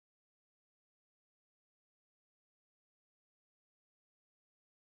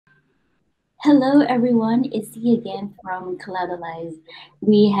Hello everyone, it's Thi again from Cloudalize.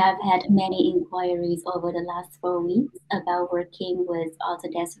 We have had many inquiries over the last 4 weeks about working with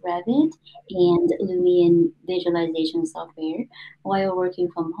Autodesk Revit and Lumion visualization software while working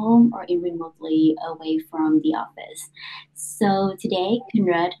from home or in remotely away from the office. So today,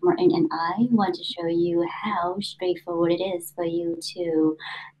 Koenraad, Martin, and I want to show you how straightforward it is for you to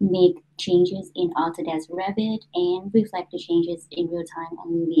make changes in Autodesk Revit and reflect the changes in real time on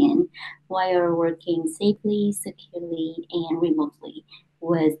Lumion while working safely, securely, and remotely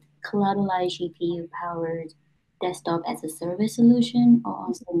with Cloudalize GPU-powered desktop as a service solution, or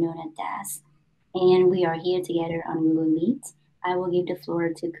also known as DaaS. And we are here together on Google Meet. I will give the floor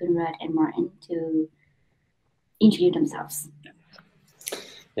to Koenraad and Martin to introduce themselves.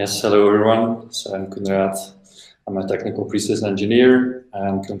 Yes, hello everyone. So I'm Koenraad. I'm a technical pre-sales engineer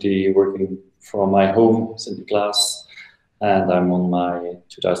and currently working from my home in the class, and I'm on my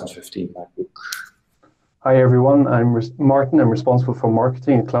 2015 MacBook. Hi everyone, I'm Martin. I'm responsible for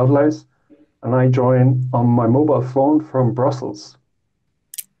marketing at Cloudalize, and I join on my mobile phone from Brussels.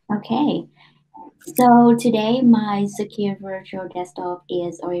 Okay, so today my secure virtual desktop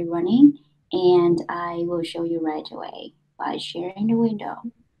is already running, and I will show you right away by sharing the window.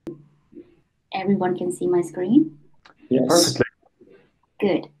 Everyone can see my screen? Yes. Perfectly.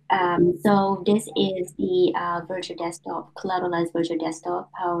 Good. So this is the virtual desktop, Cloudalize virtual desktop,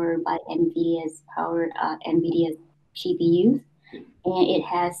 powered by NVIDIA's GPUs, and it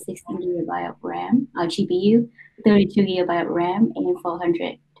has 16 GB of RAM, GPU, 32 GB RAM, and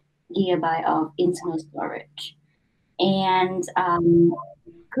 400 GB of internal storage. And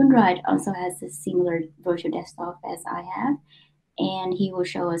Koenraad also has a similar virtual desktop as I have, and he will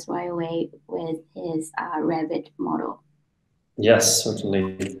show us right away with his Revit model. Yes,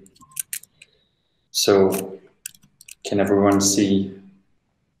 certainly. So, can everyone see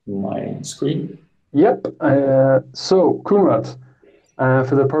my screen? Yep. So, Koenraad,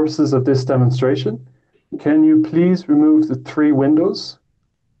 for the purposes of this demonstration, can you please remove the 3 windows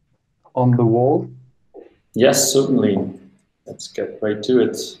on the wall? Yes, certainly. Let's get right to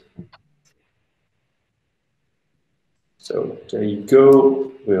it. So there you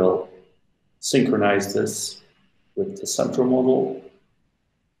go. We'll synchronize this with the central model.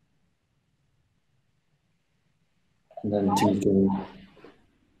 And then you can...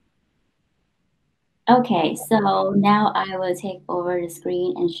 Okay, so now I will take over the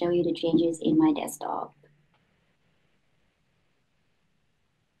screen and show you the changes in my desktop.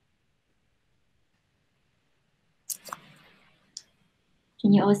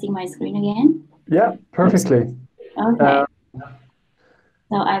 Can you all see my screen again? Yeah, perfectly. Okay.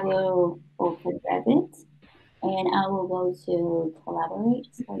 So I will open Revit, and I will go to Collaborate,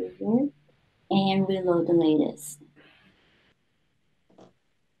 sorry here, and reload the latest.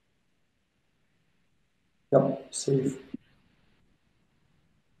 Yep, save.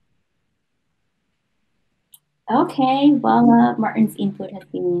 Okay, voila, Martin's input has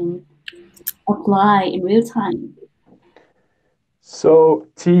been applied in real time. So,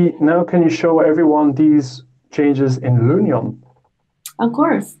 T, now can you show everyone these changes in Lumion? Of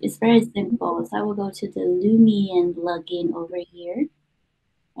course, it's very simple. So I will go to the Lumion plugin over here,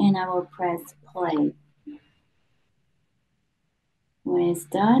 and I will press play. When it's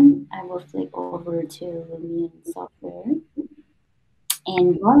done, I will flick over to Lumion software,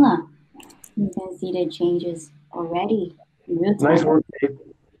 and voila, you can see the changes already in real time. Nice work, Dave.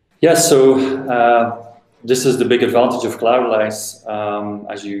 Yes, so this is the big advantage of Cloudalize.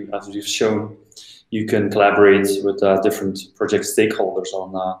 As you've shown, you can collaborate with different project stakeholders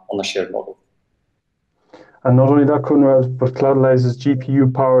on a shared model. And not only that, Koenraad, but Cloudalize's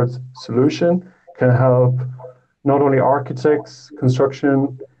GPU-powered solution can help not only architects,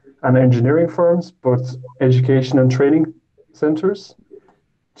 construction and engineering firms, but education and training centers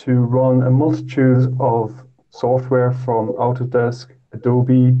to run a multitude of software from Autodesk,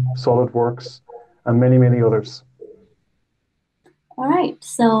 Adobe, SolidWorks, and many, many others. All right,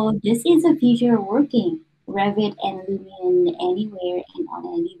 so this is the future of working Revit and Lumion anywhere and on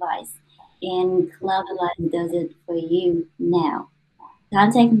any device. And Cloudalize does it for you now.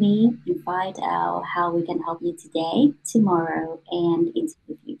 Contact me and find out how we can help you today, tomorrow, and into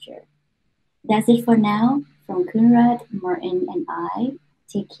the future. That's it for now. From Koenraad, Martin, and I,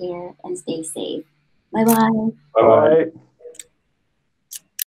 take care and stay safe. Bye-bye. Bye-bye. Bye.